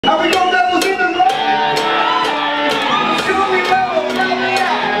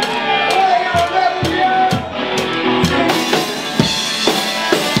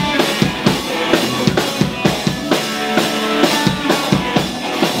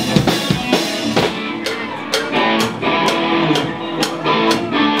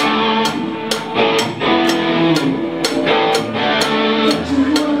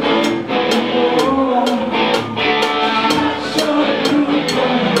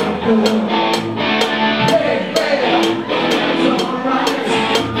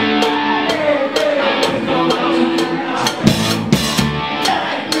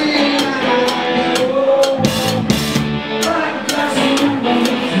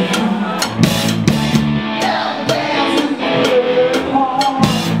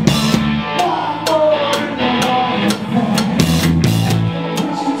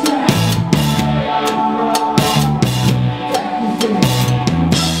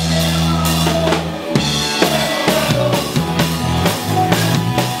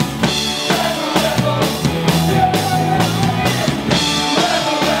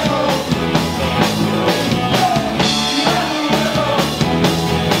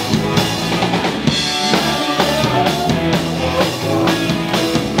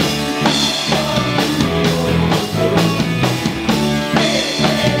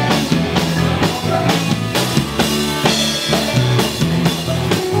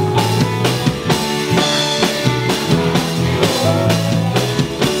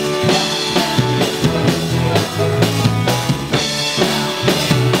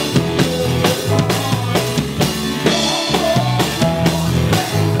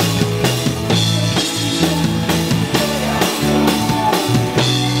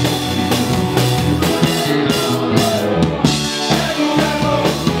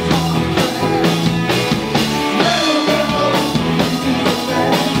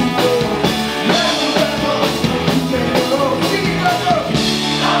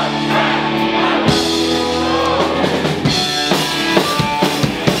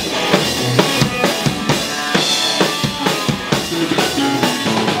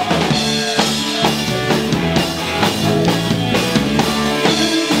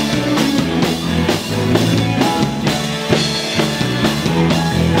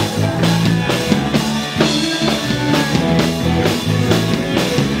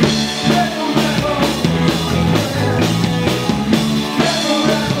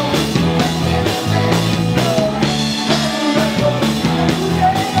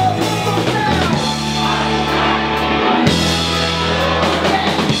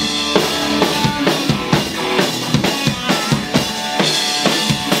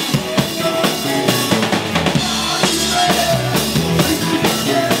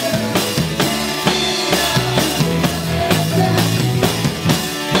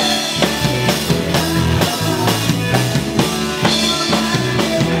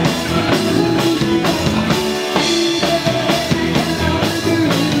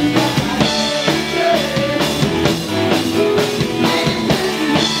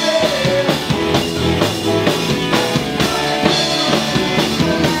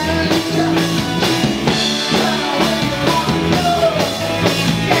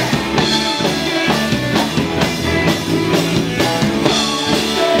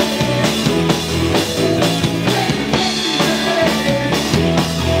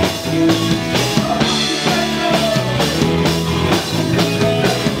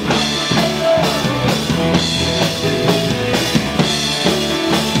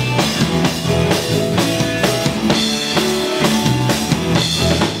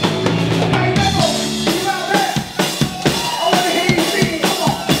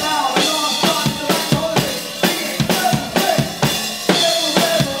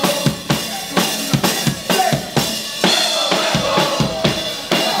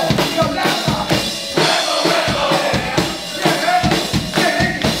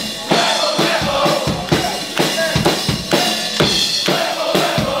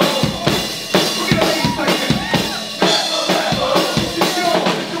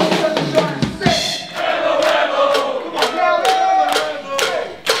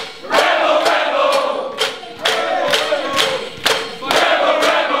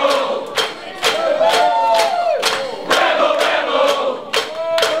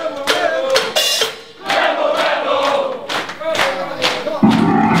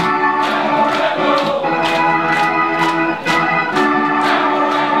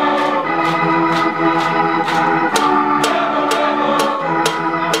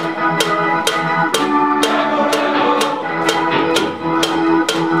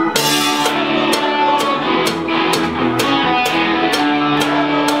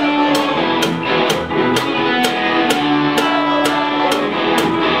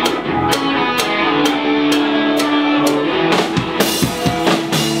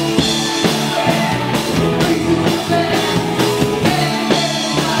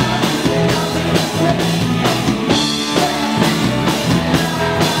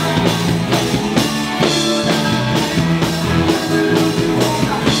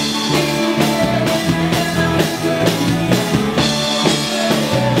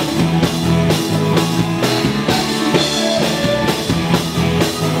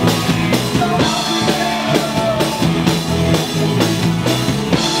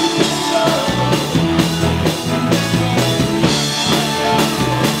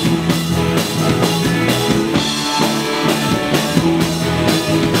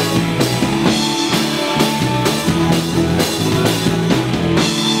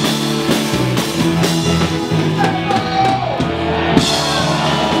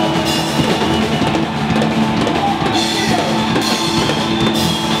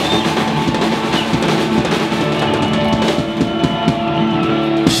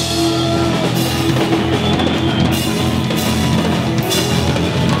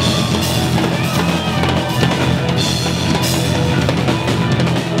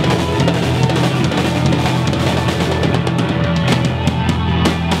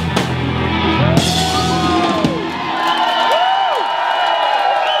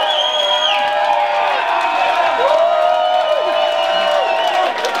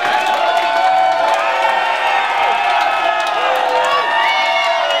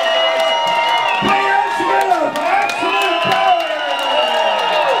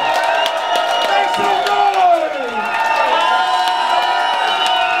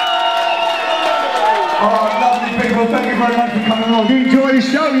Well, thank you very much for coming along. Did you enjoy the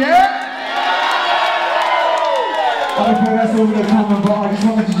show, yeah? I think that's all going to come, but I just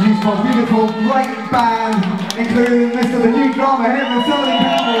wanted to introduce my beautiful, great band, including Mr. the new drummer here, the Southern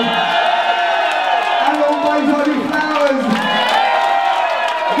Campbell, and all my tiny flowers.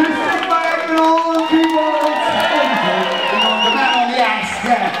 This is my all the keyboards. The man on the axe,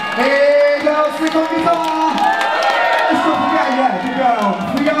 yeah. Here goes Rick on guitar. Let's not forget, yeah, keep going.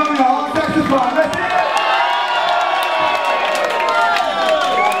 We go on, saxophone, let's do it.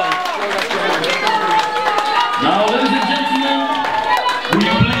 Now, ladies and gentlemen, will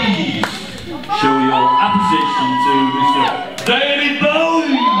you please show your appreciation to Mr. David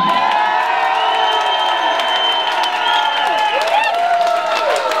Bowie?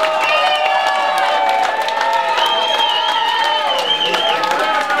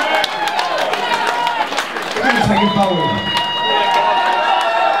 We're going to take it Bowie.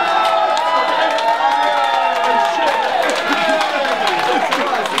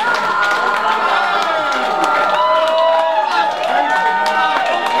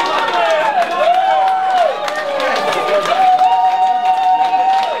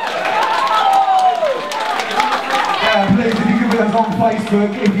 Please, if you could put us on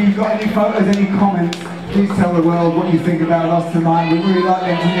Facebook, if you've got any photos, any comments, please tell the world what you think about us tonight. We'd really like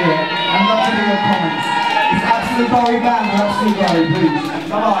them to hear it. And love to hear your comments. It's Absolute Bowie Band, Absolute Bowie, please.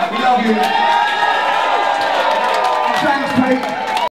 Bye-bye, we love you. Thanks, Pete.